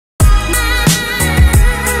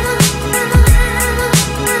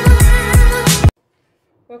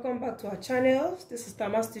back to our channel. This is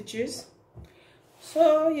Tamaar Stitches.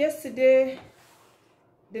 So yesterday,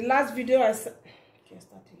 the last video I said,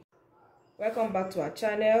 welcome back to our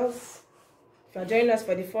channels. If you are joining us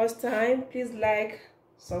for the first time, please like,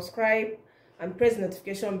 subscribe and press the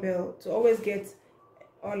notification bell to always get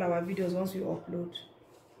all our videos once we upload.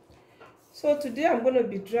 So today I'm going to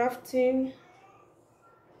be drafting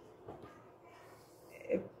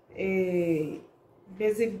a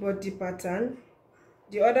basic body pattern.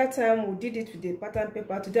 The other time we did it with the pattern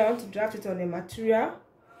paper. Today I want to draft it on a material,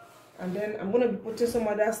 and then I'm going to be putting some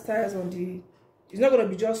other styles on the. It's not going to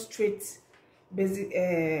be just straight basic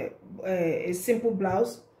a simple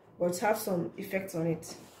blouse, but have some effects on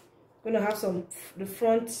it. I'm going to have some the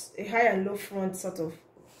front, a high and low front sort of.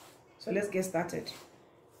 So let's get started.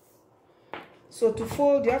 So to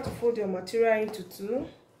fold, you have to fold your material into two.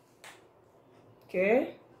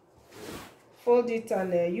 Okay, fold it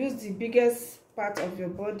and use the biggest part of your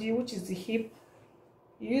body, which is the hip.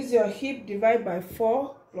 Use your hip, divide by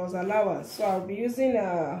 4 plus allowance. So I'll be using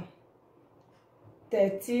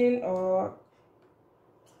 13, or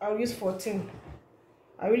I'll use 14.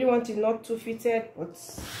 I really want it not too fitted, but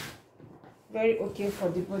very okay for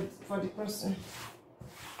the body, for the person.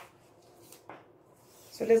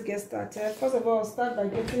 So let's get started. First of all, I'll start by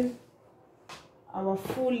getting our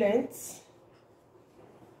full length.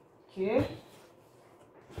 Okay.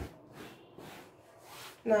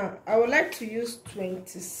 Now, I would like to use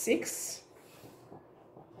 26.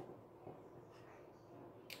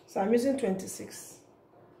 So I'm using 26.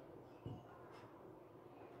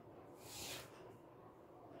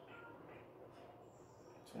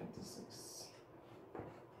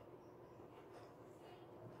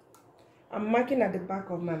 I'm marking at the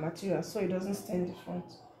back of my material so it doesn't stay in the front.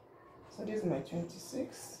 So this is my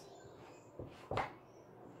 26.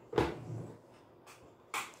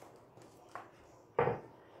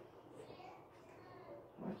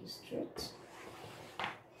 Straight.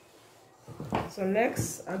 So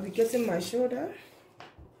next I'll be getting my shoulder.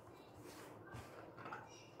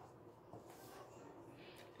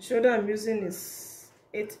 The shoulder I'm using is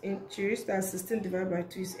 8 inches. That's 16 divided by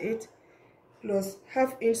 2 is 8, plus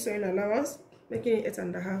 ½ inch sewing allowance, making it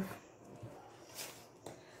 8.5.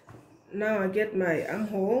 Now I get my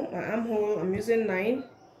armhole. My armhole I'm using 9,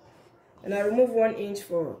 and I remove 1 inch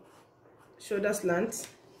for shoulder slant.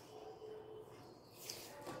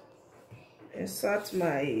 Insert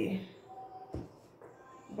my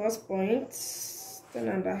bust point,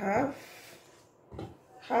 10.5.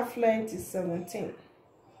 Half length is 17.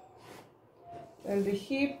 And the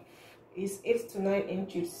hip is 8 to 9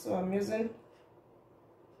 inches. So I'm using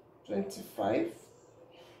 25.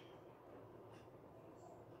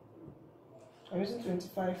 I'm using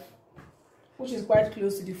 25, which is quite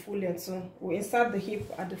close to the full length. So we'll insert the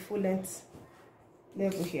hip at the full length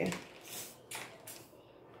level here.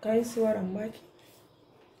 Can you see what I'm marking?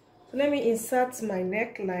 So let me insert my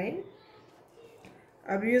neckline.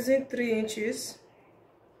 I'll be using 3 inches.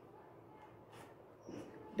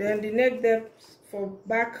 Then the neck depth for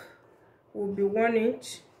back will be 1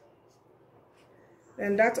 inch.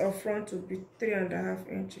 Then that of front will be 3.5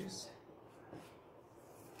 inches.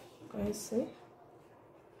 Can you see?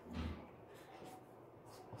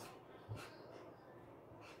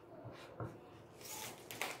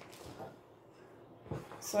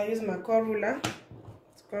 So I use my curve ruler to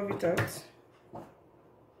curve it out.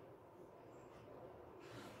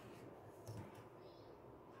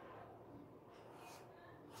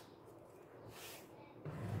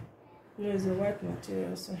 No, it's a white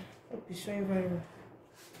material, so hope it's showing very well.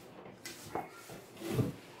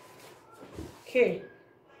 Okay,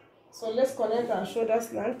 so let's connect our shoulder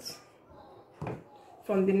slant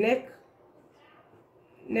from the neckline.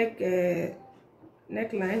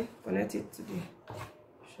 Connect it to the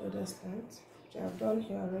shoulder slant, which I've done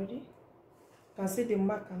here already. You can see the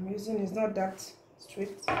mark I'm using is not that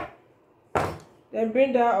straight. Then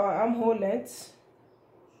bring down our armhole length.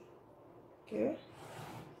 Okay.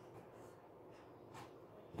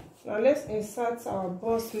 Now let's insert our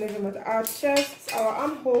bust measurement. Our chest, our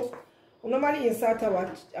armhole, we normally insert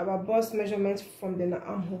our bust measurement from the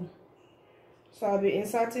armhole. So I'll be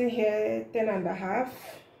inserting here 10.5.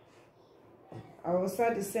 I will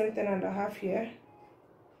insert the same 10.5 here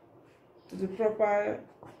to the proper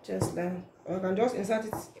chest line, or I can just insert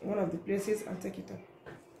it in one of the places and take it off.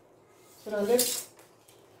 So now let's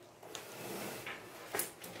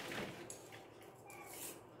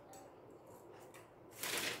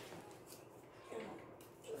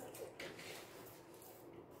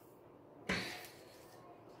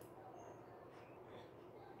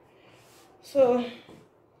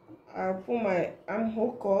I'll put my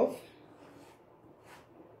armhole curve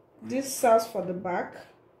this serves for the back.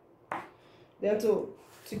 Then to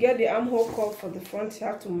get the armhole curve for the front, you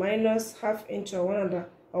have to minus ½ inch or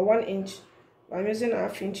 1 inch. I'm using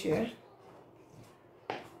 ½ inch here,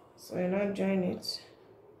 so you now join it.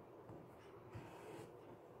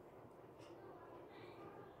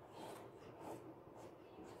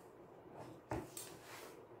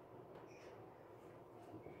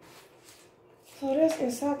 So let's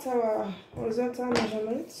insert our horizontal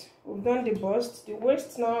measurement. We've done the bust. The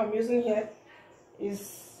waist now I'm using here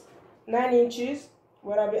is 9 inches,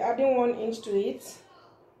 but I'll be adding 1 inch to it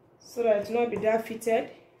so that it will not be that fitted.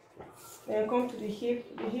 Then come to the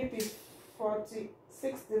hip. The hip is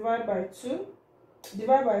 46 divided by 2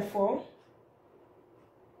 divided by 4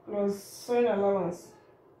 plus sewing allowance.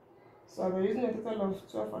 So I'll be using a total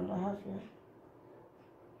of 12.5 here.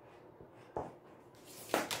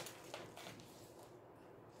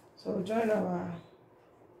 So join our,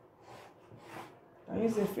 I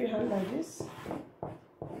use a free hand like this,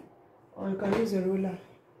 or you can use a ruler.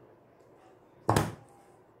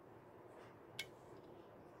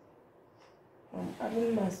 I'm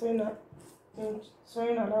adding my sewing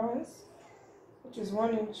allowance, which is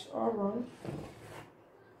 1 inch all round.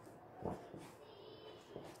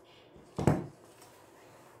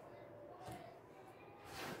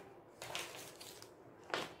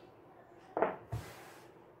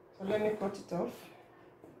 So let me cut it off.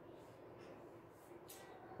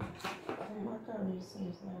 The marker I'm using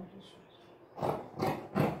is now this one.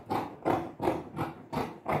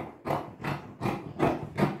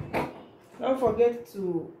 Don't forget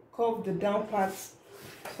to curve the down part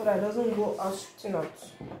so that it doesn't go out shooting out.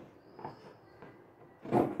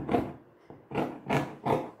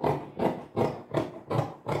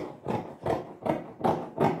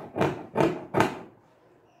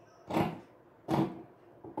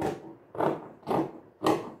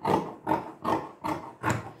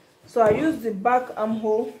 So I use the back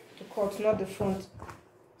armhole to cut, not the front.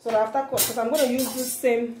 So that after cut, because I'm going to use this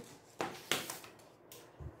same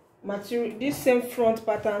material, this same front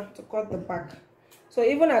pattern to cut the back. So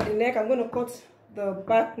even at the neck, I'm going to cut the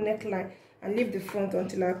back neckline and leave the front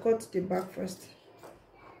until I cut the back first.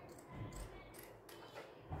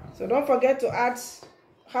 So don't forget to add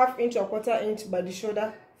 ½ inch or 1/4 inch by the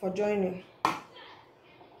shoulder for joining.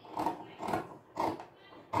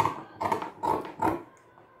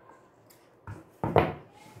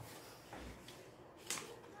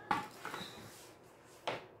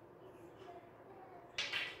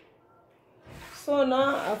 So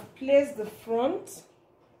now I've placed the front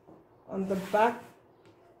on the back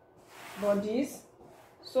bodies.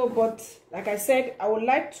 So, but like I said, I would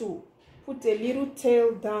like to put a little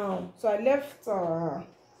tail down. So I left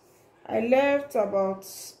about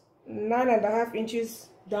 9.5 inches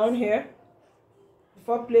down here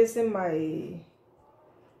before placing my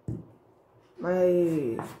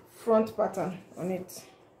front pattern on it.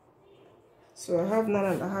 So I have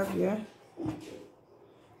 9.5 here.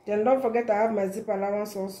 Then don't forget I have my zip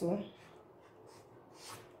allowance also.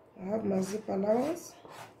 I have my zip allowance.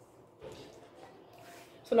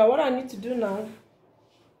 So now what I need to do now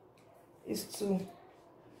is to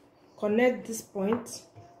connect this point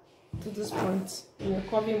to this point in a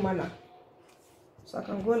curving manner. So I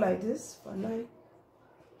can go like this, like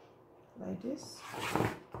this,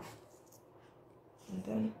 and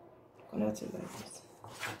then connect it like this.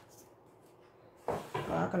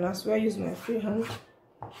 I can as well use my free hand.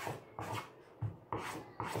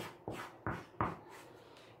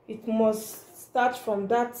 It must start from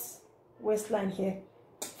that waistline here,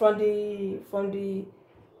 from the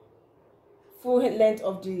full length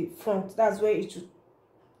of the front. That's where it should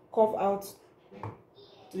curve out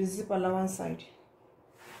to the zip allowance side.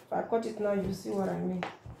 If I cut it now, you see what I mean.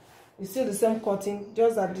 It's still the same cutting,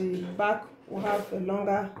 just that the back will have a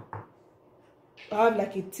longer, will have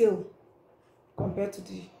like a tail compared to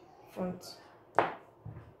the front.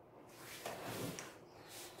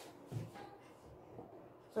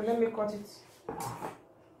 So let me cut it.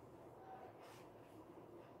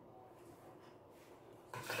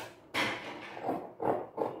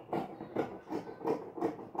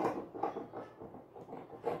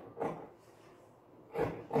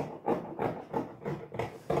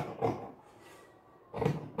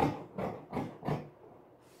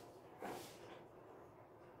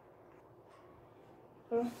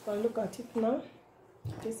 Look at it now.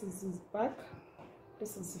 This is his back,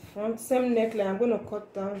 this is the front. Same neckline. I'm going to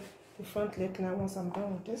cut down the front neckline once I'm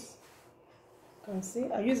done with this. You can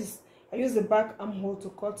see I use the back armhole to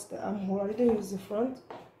cut the armhole. I didn't use the front.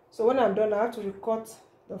 So when I'm done, I have to recut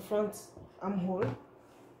the front armhole.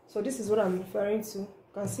 So this is what I'm referring to. You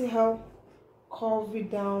can see how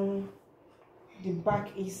curvy down the back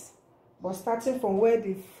is, but starting from where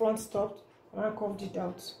the front stopped, and I curved it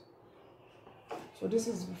out. So this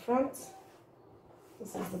is the front,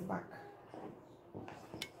 this is the back.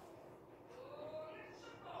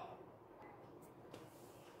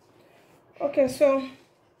 Okay, so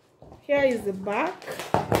here is the back.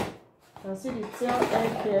 You can see the tail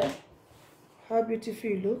end here, how beautiful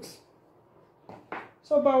it looks.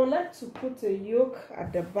 So, but I would like to put a yoke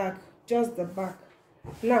at the back, just the back.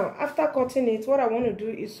 Now, after cutting it, what I want to do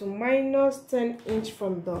is to minus 10 inch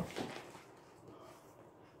from the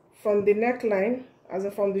neckline, as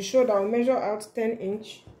in from the shoulder. I'll measure out 10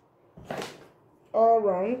 inch all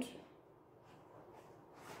round.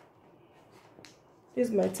 This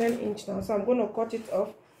is my 10 inch now, so I'm going to cut it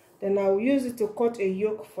off. Then I'll use it to cut a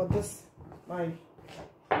yoke for this, my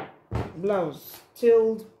blouse,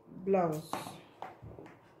 tailed blouse.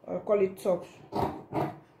 I'll call it top.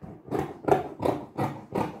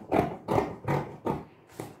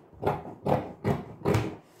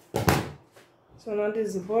 So now this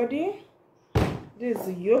is the body, this is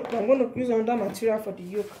the yoke. I'm going to use another material for the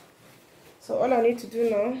yoke. So all I need to do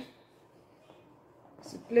now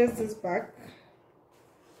is to place this back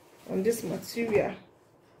on this material.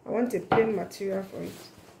 I want a plain material for it,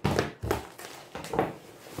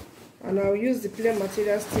 and I'll use the plain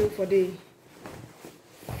material still for the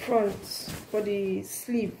front, for the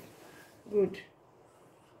sleeve. Good.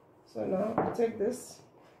 So now I'll take this.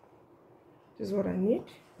 This is what I need.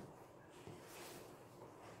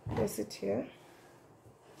 Place it here.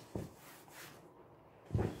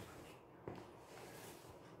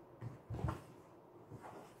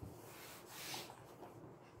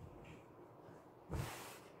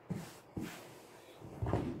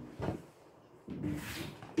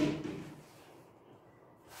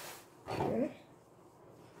 Okay.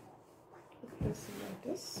 Place it like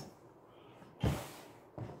this.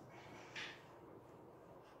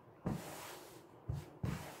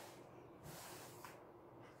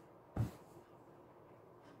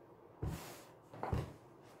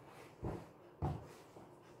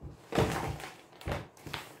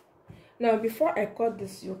 Now, before I cut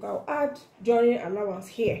this yoke, I'll add joining allowance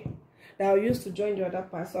here that I'll use to join the other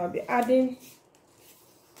part. So I'll be adding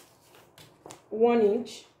 1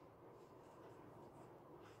 inch.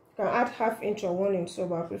 You can add ½ inch or 1 inch, so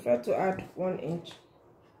but I prefer to add 1 inch.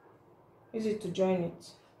 Use it to join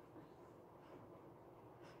it.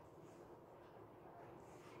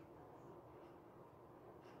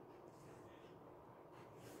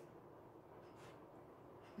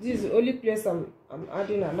 This is the only place I'm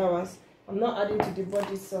adding allowance. I'm not adding to the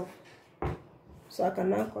body itself. So I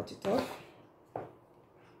can now cut it off.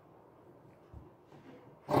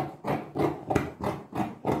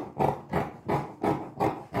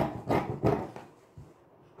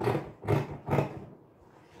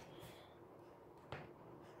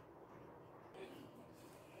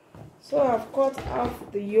 So I've cut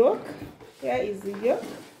off the yoke. Here is the yoke.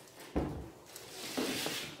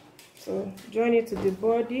 So join it to the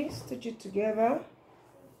body, stitch it together.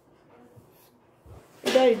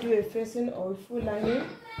 Either you do a facing or a full lining.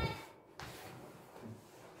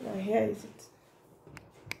 Now here is it.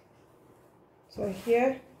 So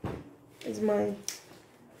here is my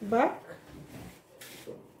back,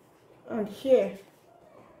 and here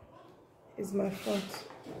is my front.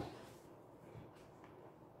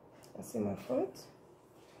 I see my front.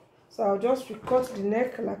 So I'll just recut the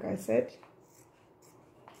neck like I said.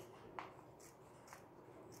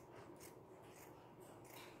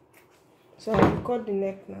 So I'll cut the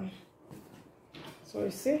neck now. So you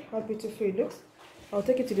see how beautiful it looks. I'll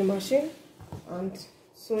take it to the machine and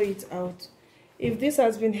sew it out. If this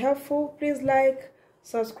has been helpful, please like,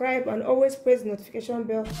 subscribe, and always press the notification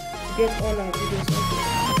bell to get all our videos.